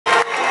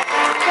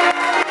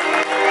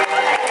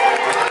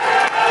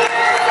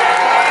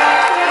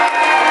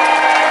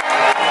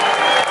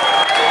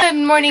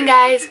morning,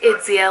 guys.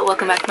 It's Ziya.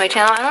 Welcome back to my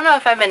channel. I don't know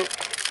if I've been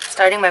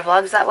starting my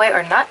vlogs that way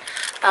or not.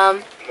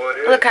 I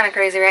look kind of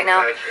crazy right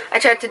now. I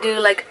tried to do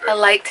like a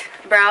light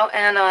brow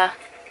and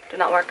did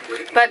not work,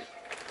 but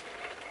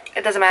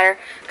it doesn't matter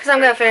because I'm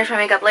gonna finish my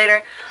makeup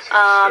later.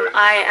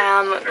 I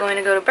am going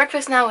to go to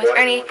breakfast now with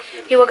Ernie.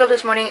 He woke up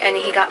this morning and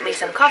he got me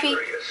some coffee.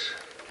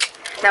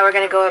 Now we're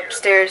gonna go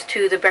upstairs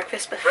to the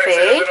breakfast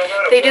buffet.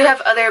 They do have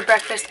other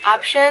breakfast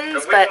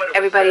options, but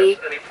everybody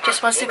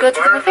just wants to go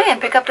to the buffet and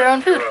pick up their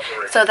own food.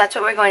 So that's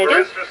what we're going to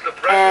do.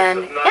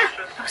 And yeah,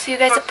 I'll see you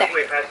guys up there.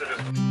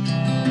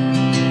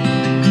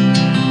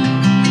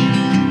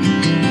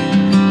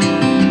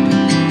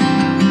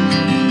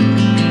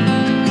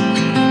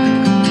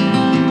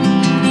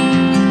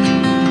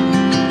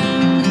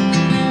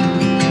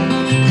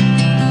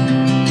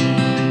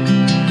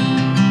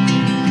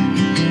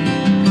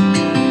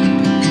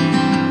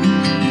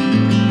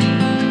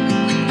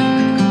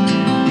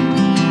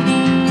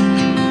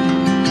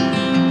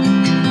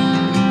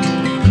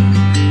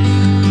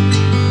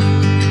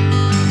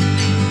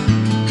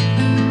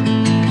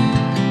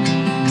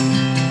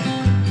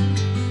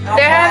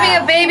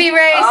 Baby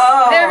race.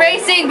 Oh. They're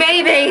racing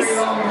babies.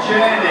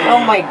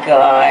 Oh my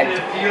god.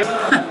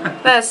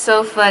 That's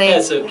so funny.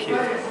 That's so cute.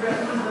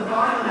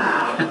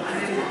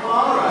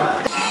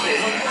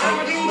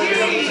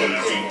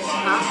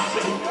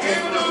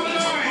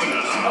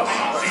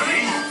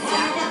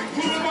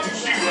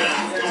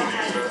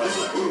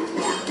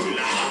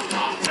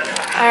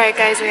 Alright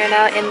guys, we are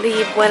now in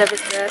the Buena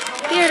Vista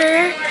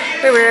Theater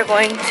where we're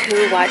going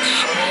to watch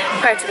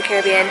Pirates of the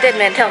Caribbean Dead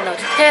Man Tell No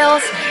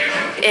Tales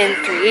in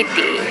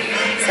 3D.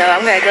 So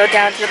I'm gonna go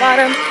down to the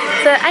bottom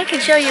so that I can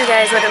show you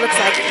guys what it looks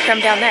like from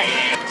down there.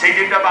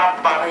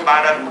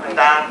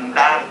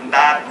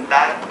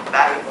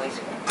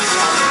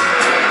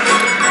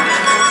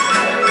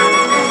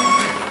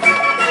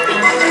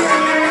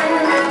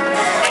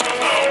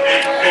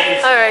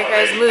 Alright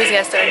guys, the movie's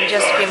gonna start in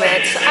just a few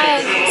minutes.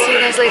 I'll see you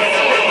guys later.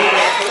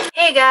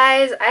 Hey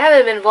guys, I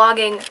haven't been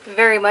vlogging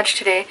very much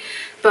today,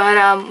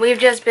 but we've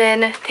just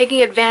been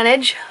taking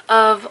advantage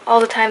of all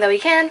the time that we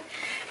can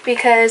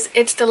because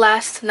it's the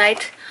last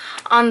night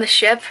on the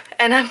ship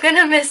and I'm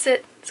gonna miss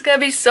it. It's gonna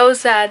be so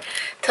sad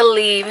to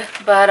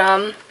leave, but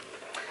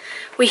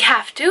we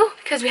have to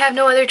because we have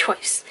no other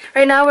choice.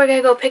 Right now we're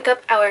gonna go pick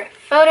up our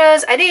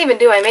photos. I didn't even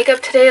do my makeup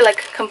today,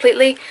 like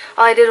completely.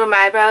 All I did were my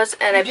eyebrows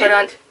and I put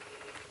on...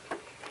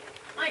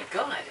 My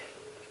god.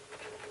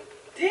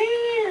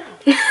 Damn.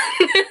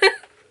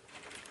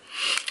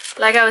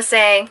 Like I was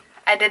saying,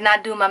 I did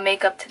not do my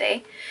makeup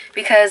today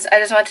because I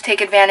just want to take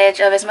advantage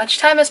of as much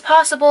time as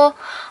possible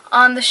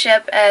on the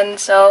ship, and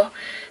so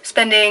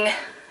spending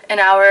an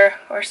hour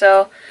or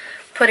so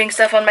putting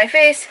stuff on my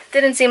face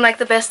didn't seem like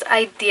the best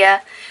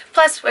idea.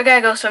 Plus, we're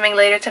gonna go swimming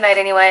later tonight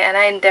anyway, and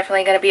I'm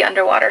definitely gonna be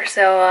underwater,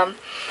 so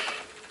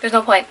there's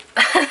no point.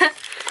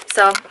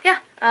 So yeah,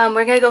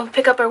 we're gonna go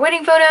pick up our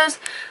wedding photos,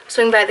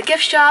 swing by the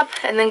gift shop,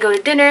 and then go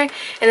to dinner.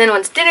 And then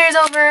once dinner's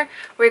over,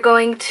 we're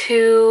going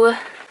to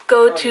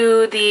go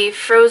to the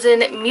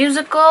Frozen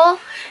musical.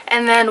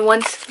 And then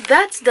once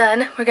that's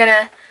done, we're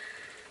gonna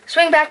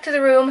swing back to the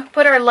room,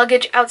 put our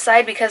luggage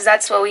outside because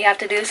that's what we have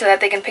to do so that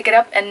they can pick it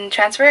up and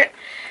transfer it.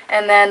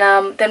 And then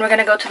we're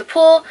gonna go to the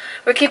pool.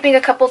 We're keeping a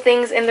couple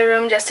things in the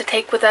room just to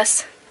take with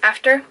us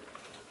after.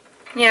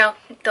 You know,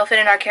 they'll fit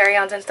in our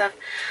carry-ons and stuff.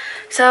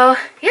 So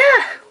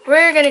yeah,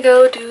 we're gonna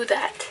go do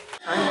that.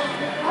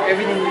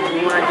 Everything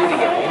we want to do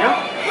together, you know?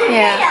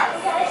 Yeah.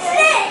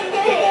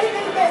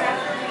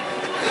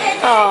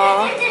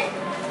 Aww.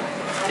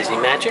 Disney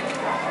Magic,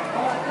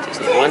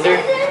 Disney Wonder,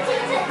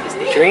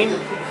 Disney Dream,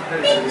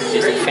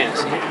 Disney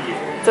Fantasy.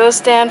 Those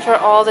stand for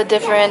all the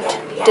different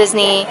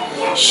Disney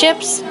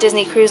ships,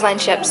 Disney Cruise Line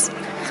ships.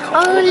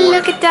 Oh,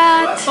 look at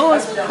that. Oh,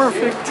 it's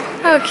perfect.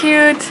 How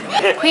cute.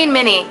 Queen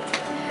Minnie.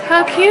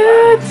 How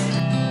cute.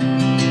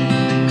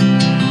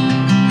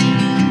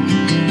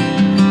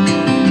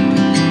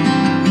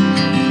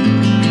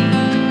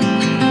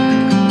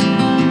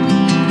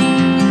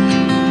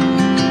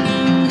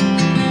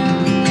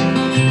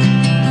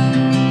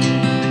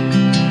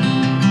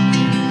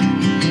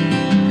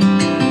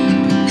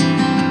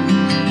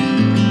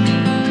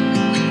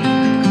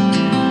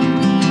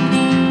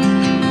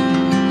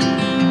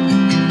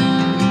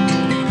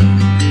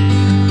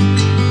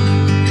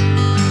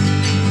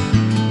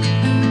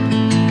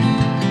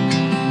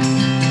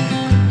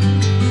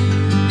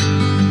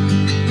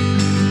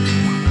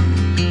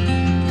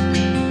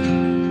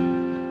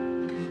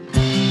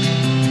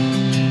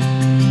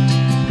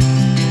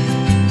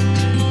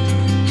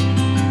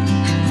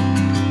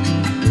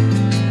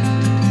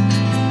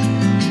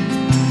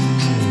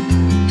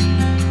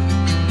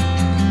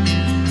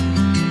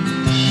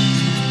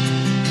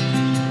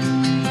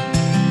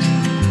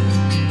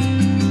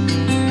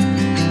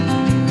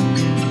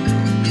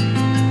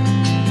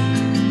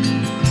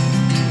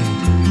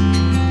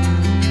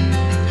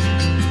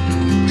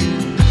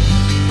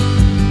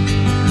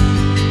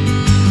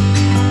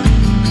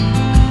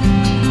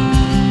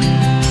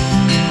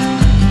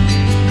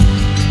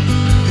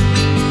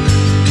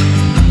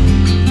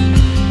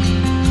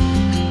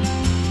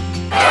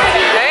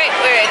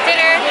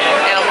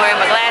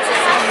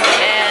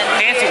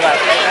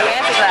 Okay,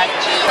 I forgot.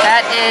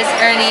 That is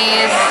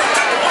Ernie's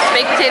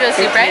baked potato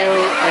soup, right?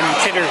 And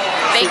cheddar.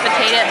 Baked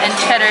potato and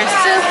cheddar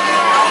soup.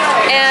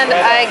 And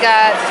I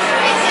got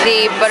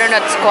the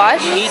butternut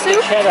squash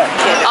soup.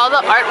 All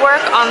the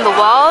artwork on the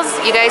walls,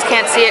 you guys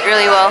can't see it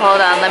really well.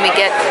 Hold on, let me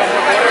get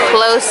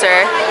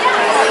closer.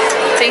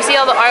 So you see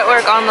all the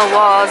artwork on the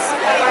walls,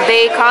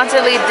 they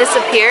constantly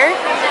disappear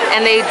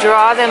and they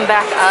draw them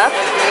back up.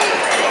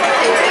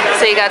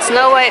 So you got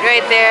Snow White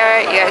right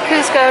there, you got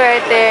Cusco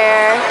right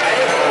there.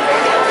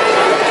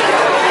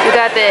 You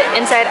got the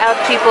Inside Out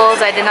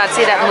peoples, I did not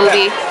see that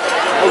movie.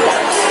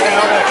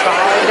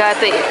 You got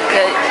the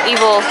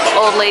evil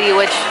old lady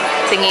witch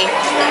thingy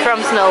from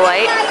Snow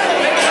White.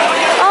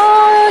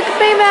 Oh, look,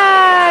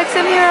 Baymax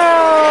and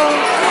Hero!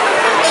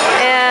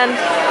 And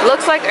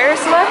looks like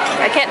Ursula.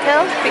 I can't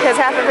tell because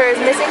half of her is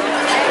missing,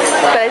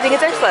 but I think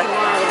it's Ursula.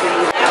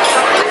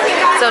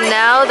 So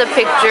now the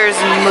pictures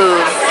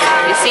move.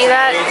 You see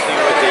that?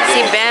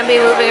 See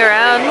Bambi moving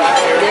around?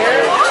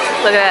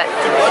 Look at that.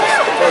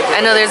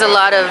 I know there's a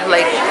lot of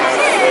like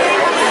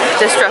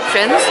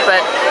disruptions, but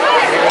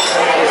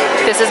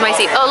this is my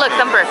seat. Oh look,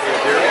 Thumper.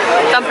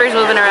 Thumper's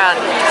moving around.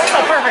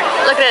 Oh, perfect.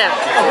 Look at him.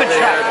 Oh, good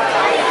shot.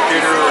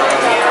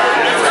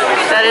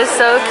 That is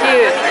so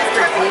cute.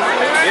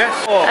 Yes.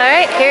 Oh.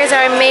 Alright, here's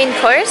our main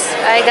course.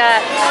 I got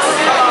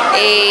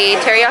a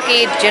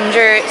teriyaki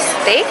ginger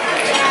steak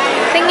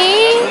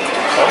thingy.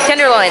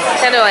 Tenderloin,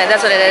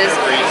 that's what it is.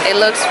 It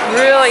looks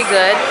really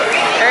good.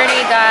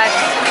 Ernie got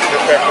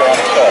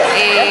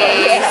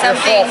a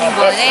something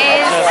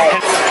bolognese.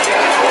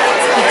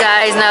 You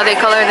guys, now they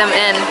color them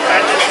in.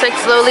 It's like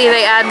slowly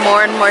they add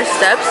more and more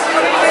steps,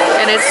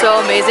 and it's so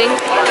amazing.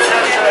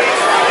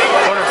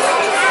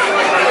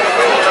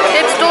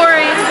 It's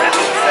Dory.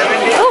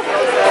 Oh.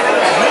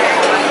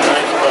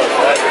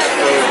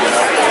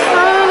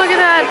 Oh, look at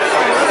that.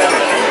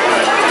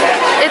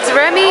 It's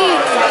Remy.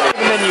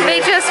 They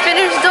just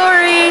finished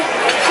Dory.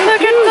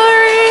 Look at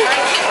Dory.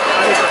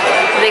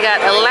 They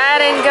got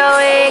Aladdin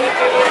going,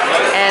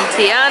 and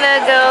Tiana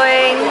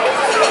going,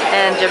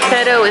 and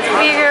Geppetto with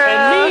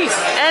Figaro.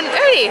 And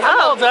Ernie. Oh,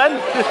 well done.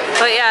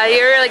 But yeah,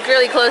 you're like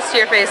really close to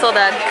your face. Hold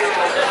on.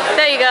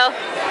 There you go.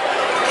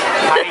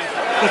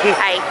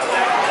 Hi.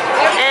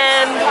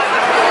 And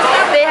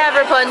they have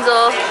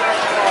Rapunzel.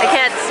 I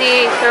can't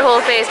see her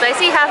whole face, but I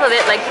see half of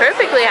it, like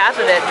perfectly half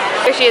of it.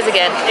 Here she is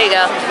again. There you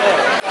go.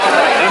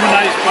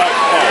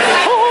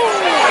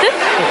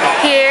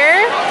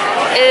 Here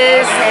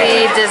is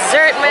the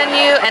dessert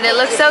menu, and it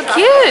looks so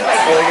cute.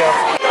 There we go.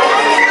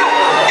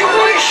 You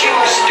wish you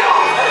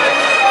stop.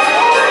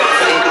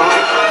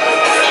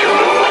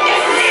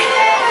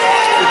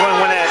 We're going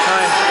one at a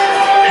time.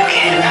 I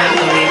cannot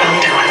believe I'm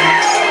doing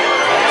this.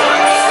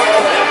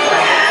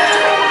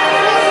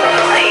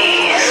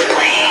 Please,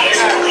 please,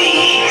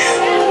 please.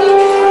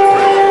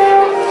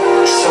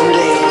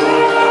 Someday,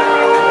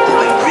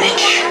 I'll be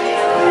rich,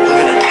 live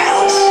in a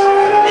palace,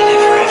 and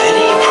never have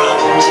any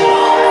problems at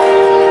all.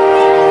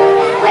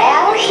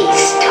 Well,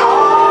 he's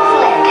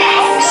tall and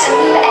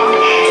handsome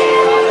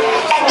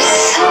and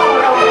so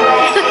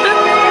romantic.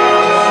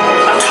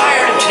 I'm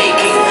tired of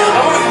taking. I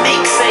want to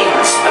make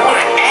things. I want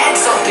to add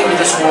something to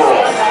this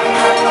world.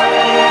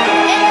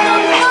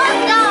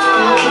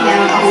 Looking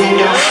out the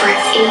window for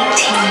 18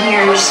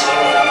 years,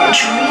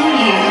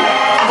 dreaming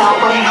about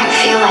what it might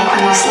feel like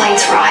when those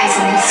lights rise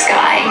in the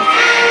sky.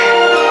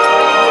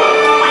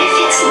 What if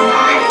it's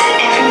not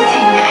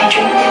everything I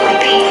dreamed it would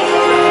be?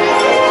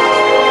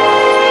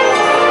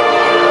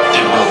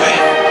 It will be.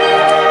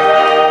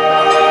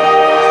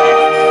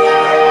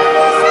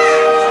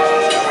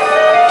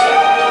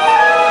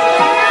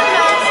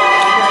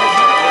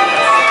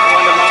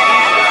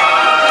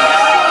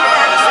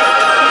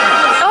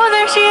 Oh,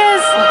 there she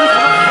is.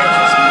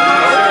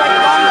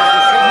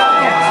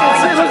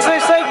 It looks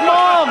like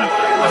Mom.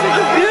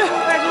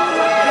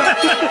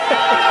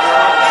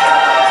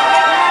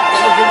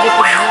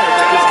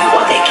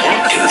 What they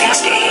can't do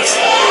these days.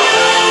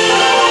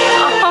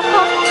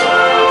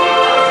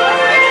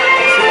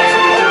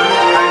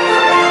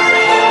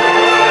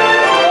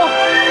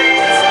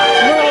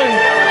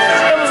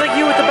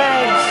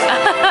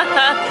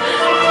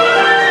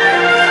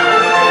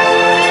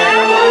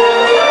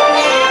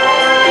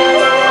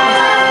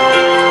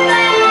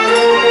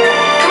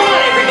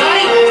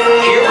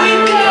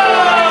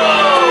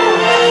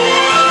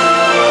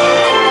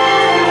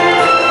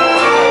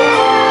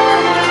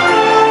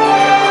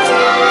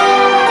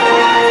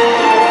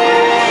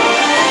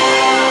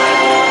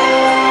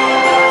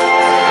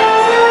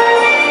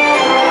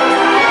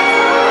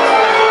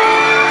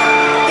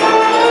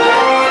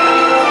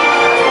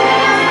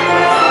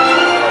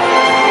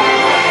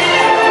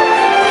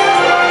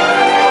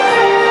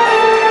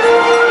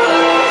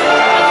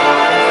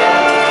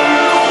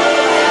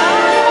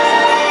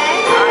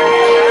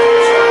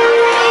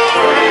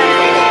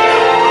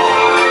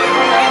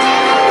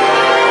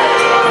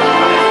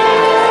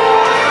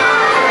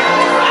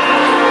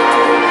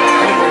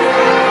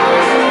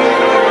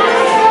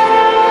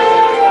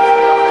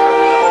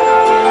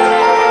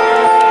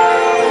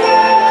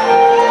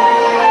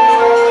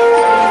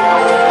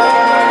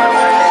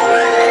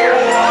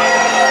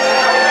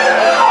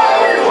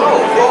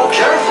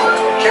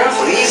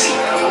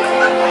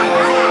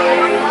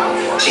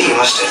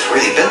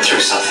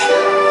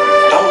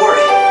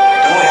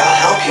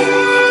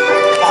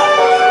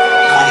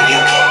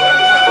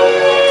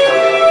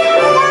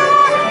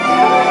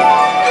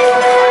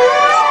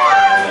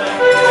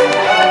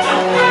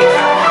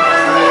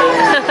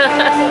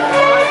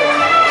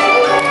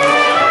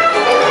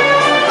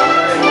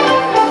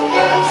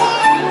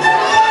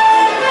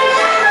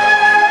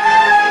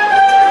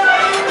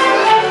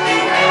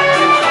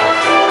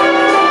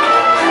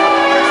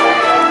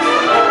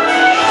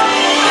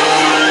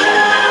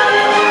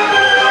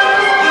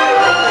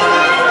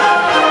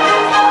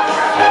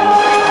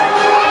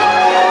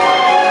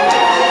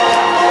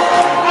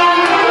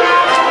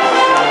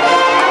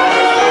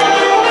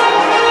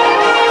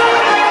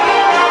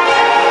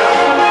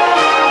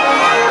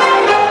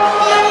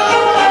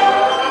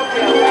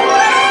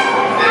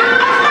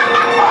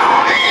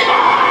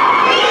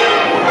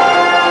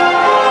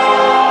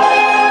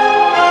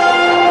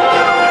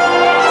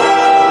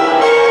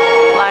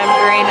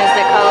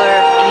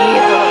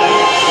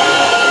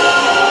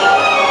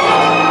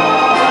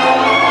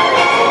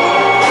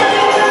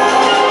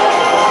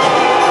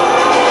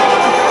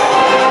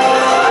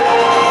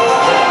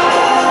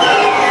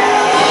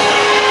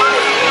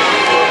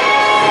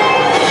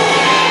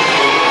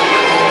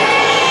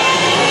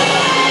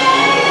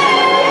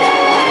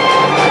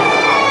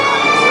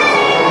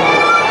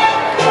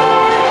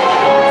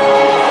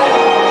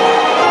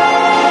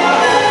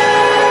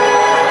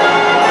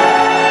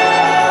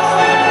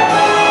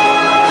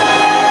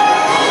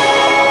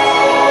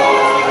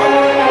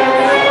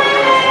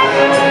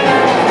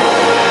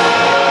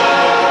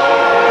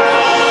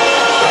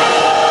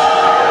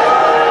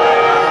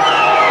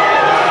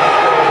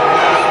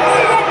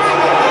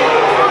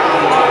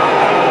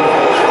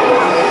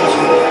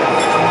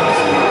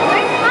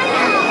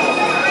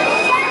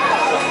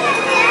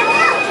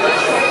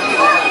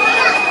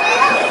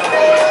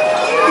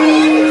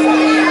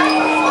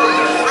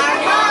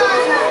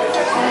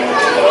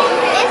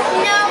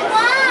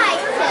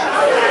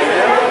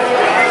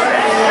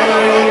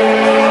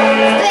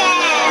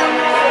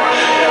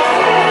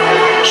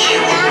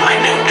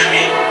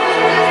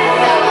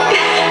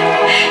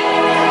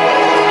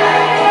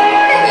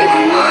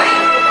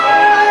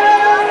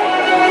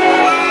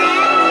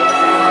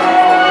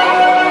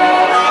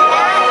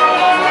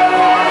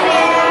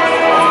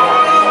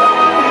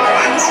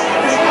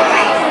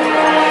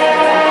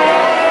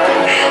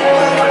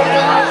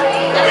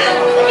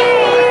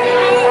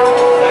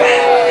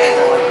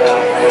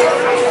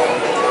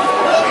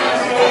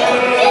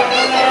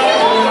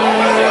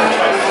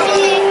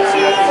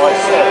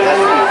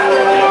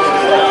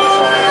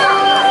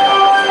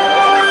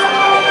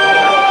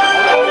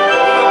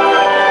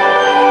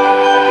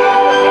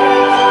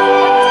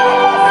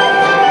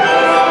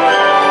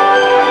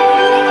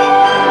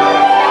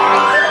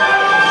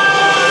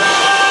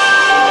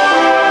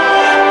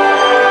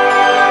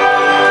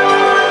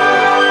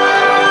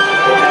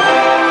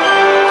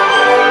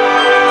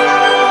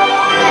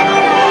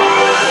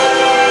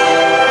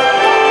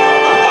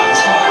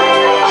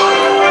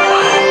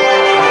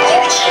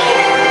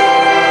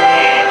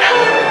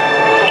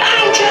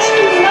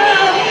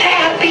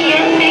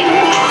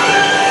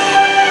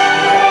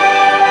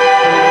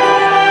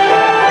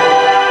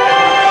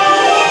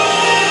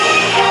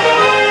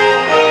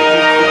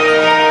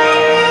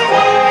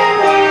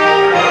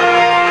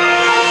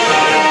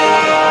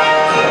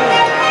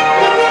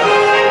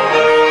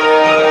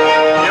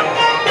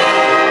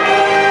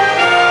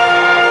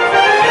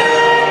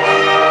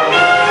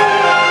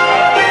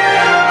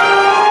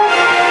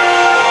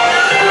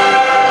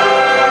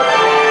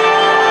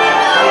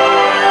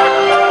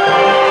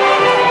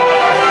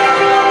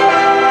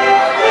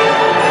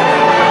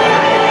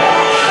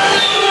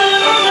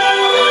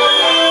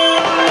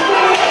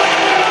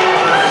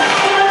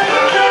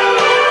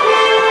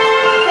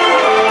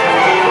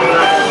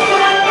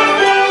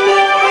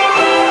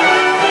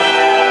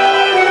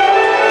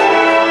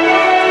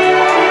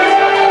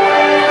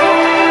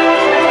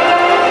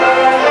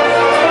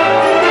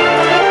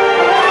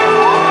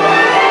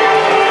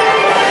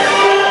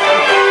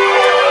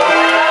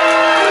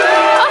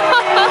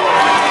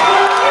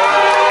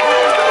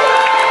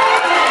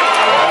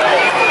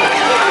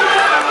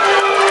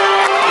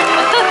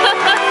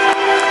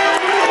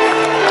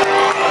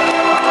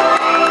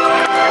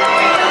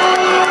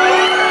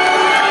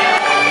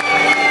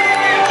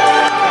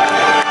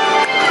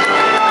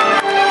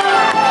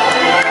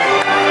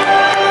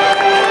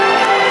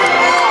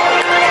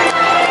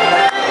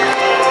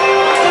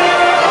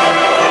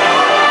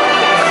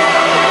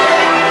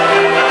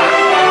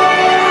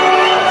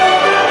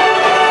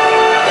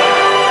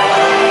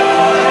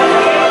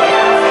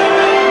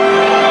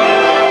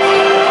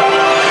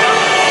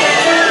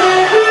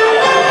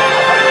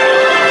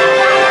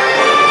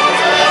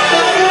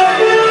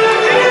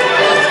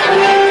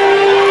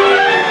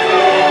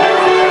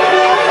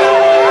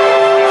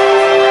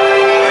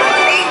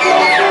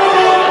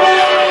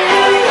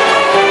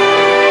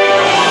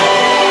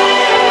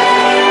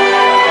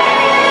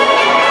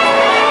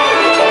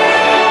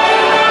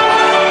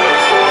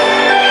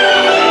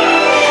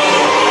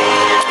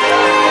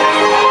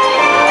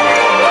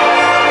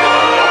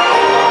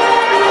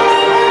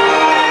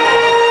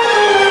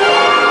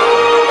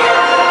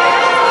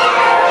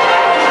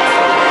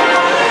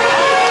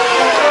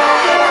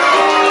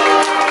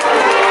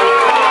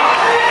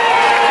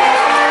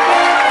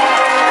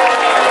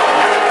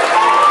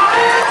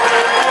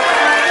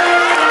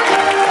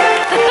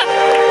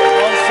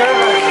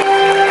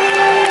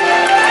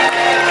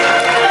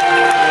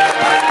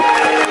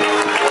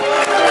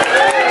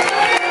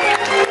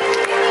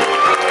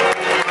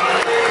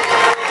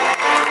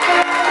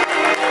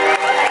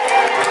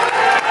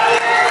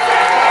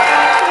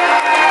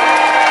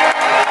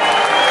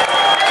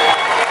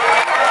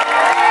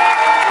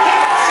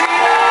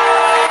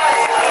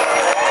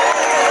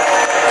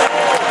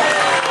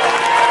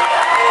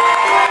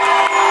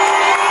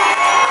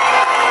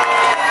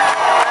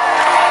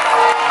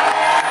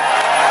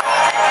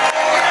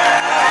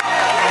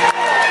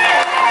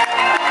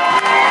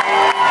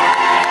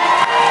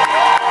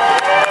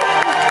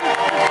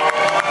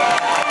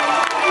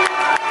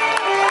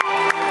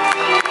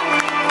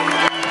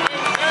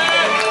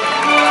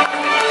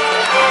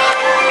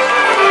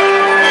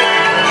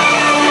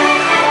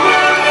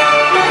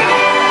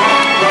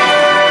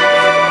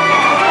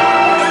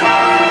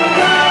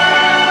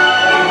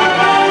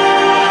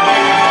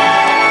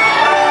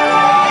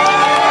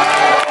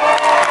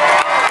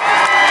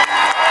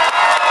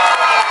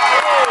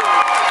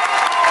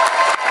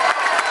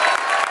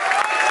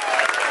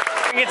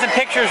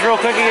 pictures real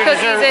quick of your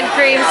Cookies dessert. and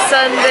cream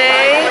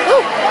sundae.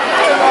 Ooh.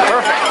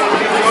 Perfect.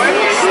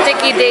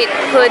 Sticky date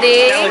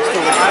pudding. That looks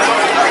delicious.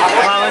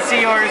 Come on, let's see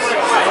yours.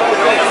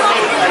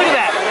 Look at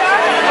that.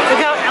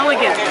 Look how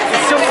elegant.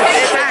 It's so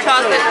stacked.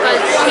 Chocolate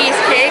fudge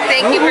cheesecake.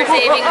 Thank you for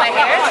saving my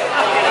hair.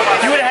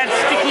 You would have had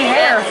sticky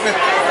hair.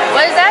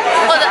 What is that?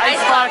 Oh, the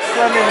icebox.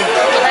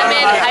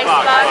 Lemon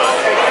Icebox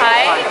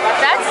pie.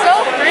 That's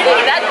so pretty.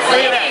 That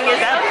plating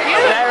is so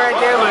cute. That right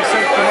there looks so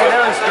cool.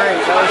 That looks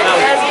great.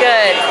 That's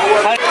good.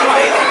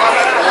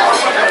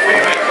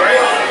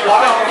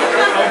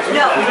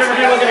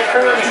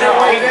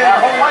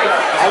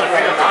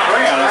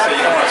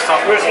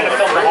 We're just gonna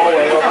film the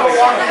hallway.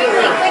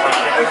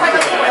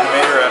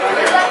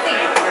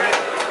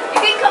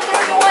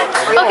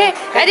 Okay,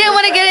 I didn't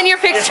want to get in your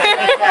picture.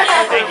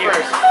 Thank you.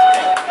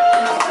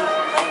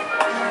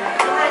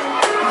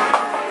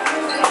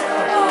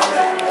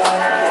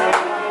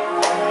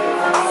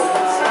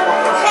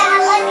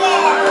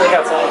 Look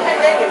outside.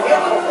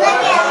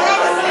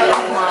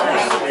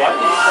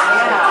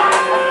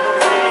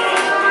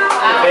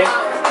 Okay.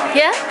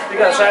 Yeah?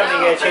 Look outside when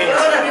you get a chance.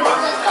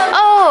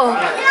 Oh,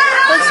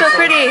 looks so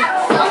pretty.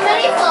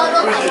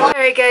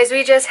 Alright guys,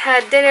 we just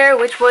had dinner,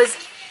 which was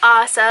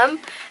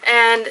awesome.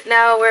 And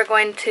now we're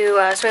going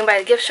to swing by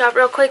the gift shop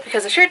real quick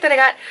because the shirt that I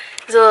got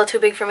is a little too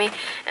big for me.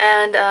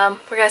 And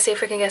we're going to see if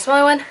we can get a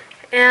smaller one.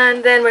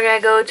 And then we're going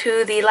to go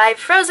to the live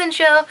Frozen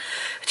show,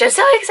 which I'm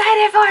so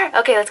excited for.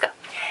 Okay, let's go.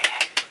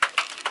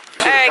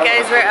 Alright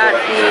guys, we're at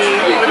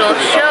the little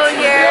show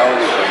here,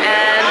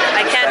 and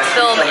I can't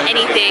film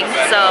anything,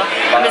 so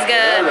I'm just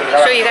gonna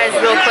show you guys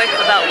real quick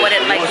about what it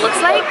looks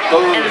like,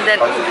 and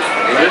then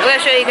I'm gonna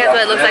show you guys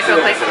what it looks like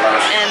real quick,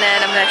 and then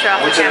I'm gonna shut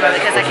off the camera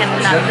because I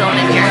cannot film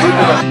in here.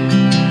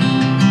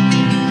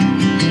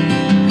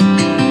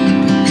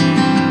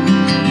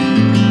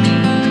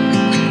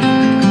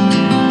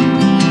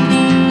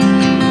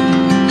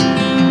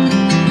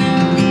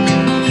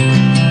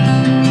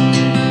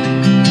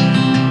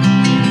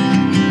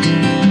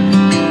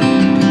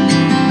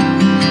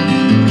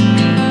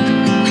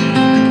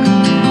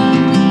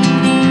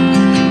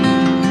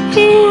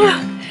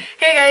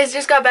 Hey guys,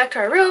 just got back to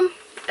our room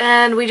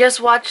and we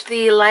just watched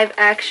the live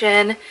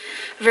action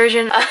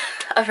version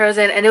of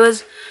Frozen and it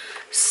was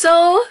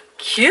so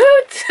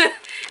cute.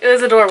 It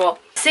was adorable.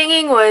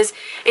 Singing was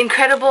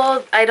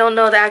incredible. I don't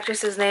know the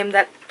actress's name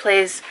that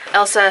plays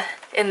Elsa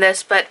in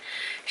this, but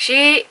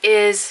she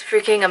is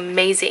freaking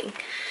amazing.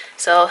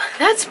 So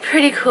that's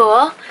pretty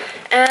cool.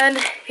 And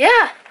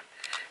yeah,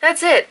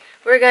 that's it.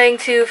 We're going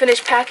to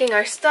finish packing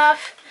our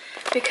stuff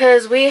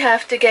because we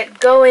have to get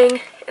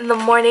going in the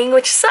morning,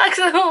 which sucks.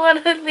 I don't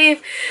want to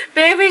leave.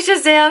 Baby should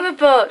stay on the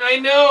boat. I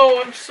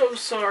know, I'm so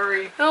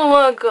sorry. I don't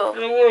want to go. I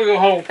don't want to go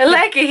home. I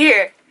like it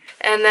here.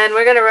 And then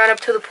we're going to run up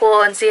to the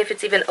pool and see if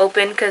it's even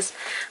open because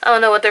I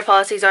don't know what their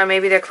policies are.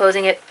 Maybe they're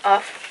closing it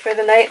off for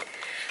the night.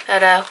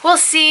 But we'll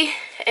see.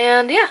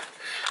 And yeah,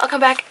 I'll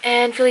come back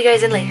and fill you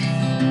guys in later.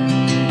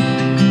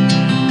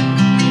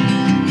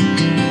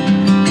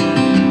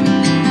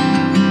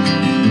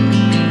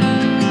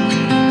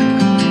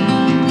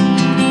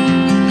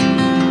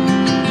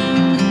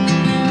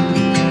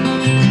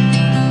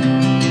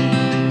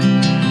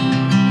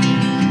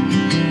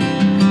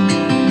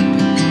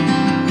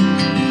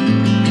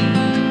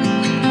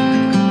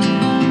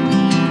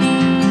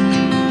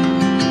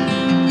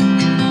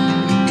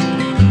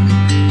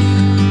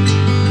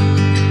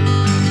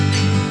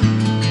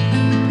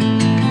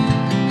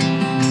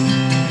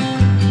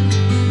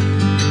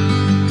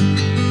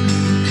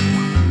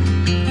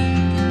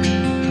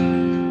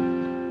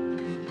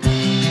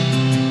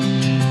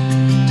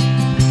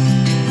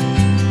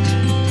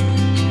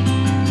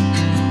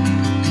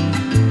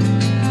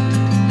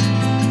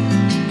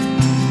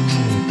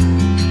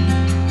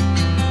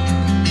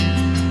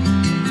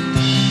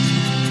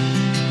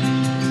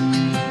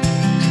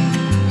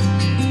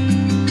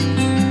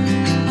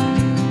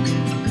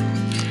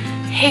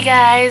 Hey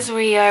guys,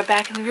 we are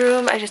back in the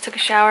room. I just took a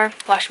shower,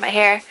 washed my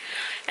hair,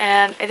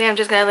 and I think I'm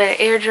just gonna let it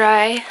air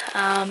dry.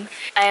 I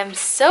am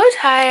so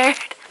tired.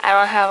 I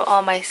don't have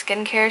all my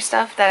skincare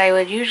stuff that I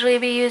would usually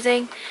be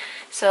using,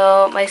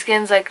 so my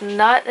skin's like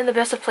not in the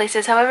best of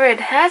places. However, it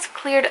has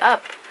cleared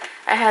up.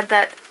 I had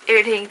that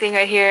irritating thing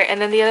right here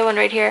and then the other one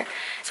right here,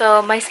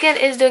 so my skin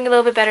is doing a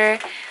little bit better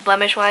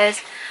blemish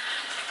wise.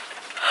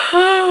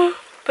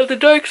 But the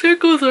dark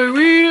circles are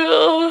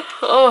real.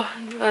 Oh,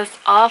 that's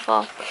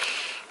awful.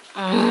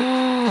 Oh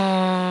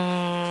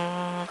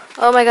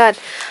my god,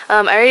 I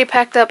already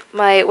packed up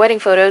my wedding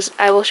photos.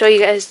 I will show you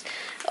guys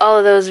all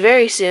of those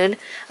very soon.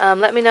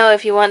 Let me know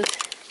if you want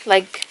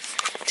like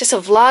just a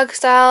vlog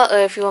style or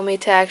if you want me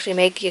to actually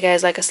make you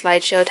guys like a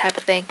slideshow type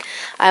of thing.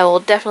 I will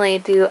definitely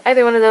do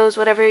either one of those,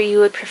 whatever you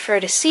would prefer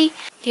to see.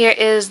 Here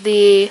is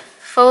the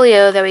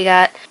folio that we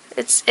got.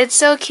 It's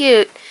so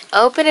cute.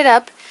 Open it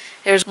up.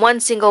 There's one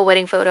single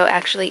wedding photo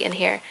actually in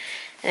here,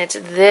 and it's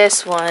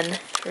this one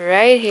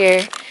right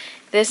here.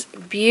 This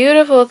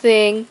beautiful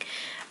thing.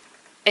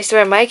 I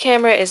swear my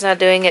camera is not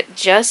doing it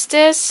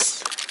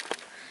justice.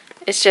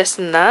 It's just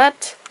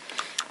not.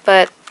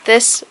 But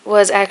This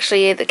was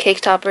actually the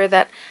cake topper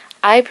that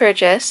I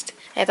purchased.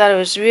 I thought it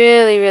was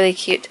really, really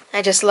cute.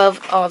 I just love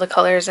all the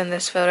colors in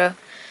this photo.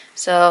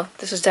 So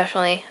this was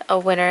definitely a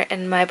winner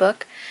in my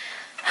book.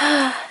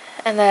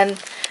 And then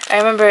I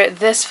remember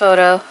this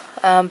photo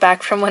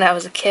back from when I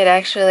was a kid,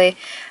 actually.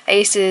 I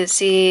used to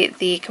see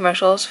the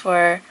commercials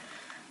for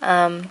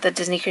the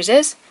Disney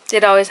cruises.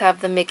 They'd always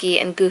have the Mickey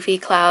and Goofy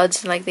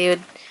clouds, and like they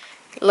would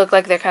look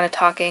like they're kind of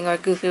talking, or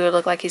Goofy would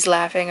look like he's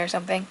laughing or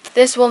something.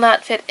 This will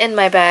not fit in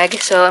my bag,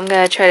 so I'm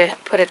gonna try to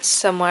put it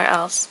somewhere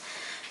else.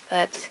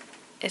 But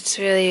it's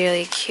really,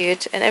 really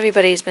cute, and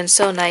everybody's been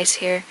so nice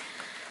here.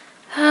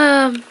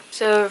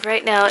 So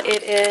right now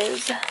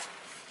it's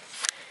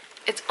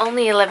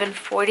only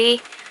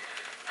 11:40,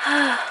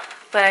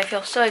 but I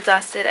feel so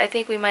exhausted. I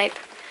think we might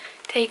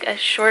take a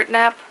short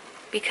nap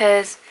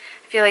because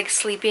I feel like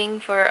sleeping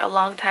for a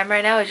long time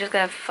right now is just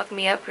gonna fuck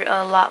me up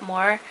a lot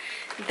more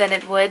than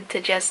it would to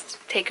just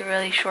take a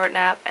really short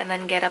nap and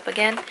then get up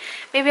again.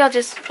 Maybe I'll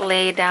just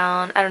lay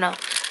down. I don't know.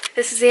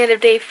 This is the end of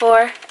day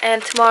 4,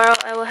 and tomorrow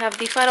I will have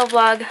the final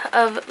vlog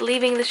of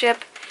leaving the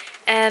ship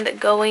and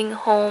going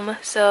home.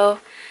 So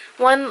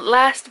one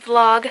last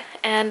vlog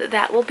and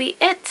that will be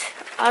it.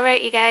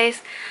 Alright, you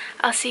guys.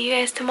 I'll see you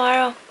guys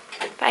tomorrow.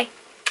 Bye.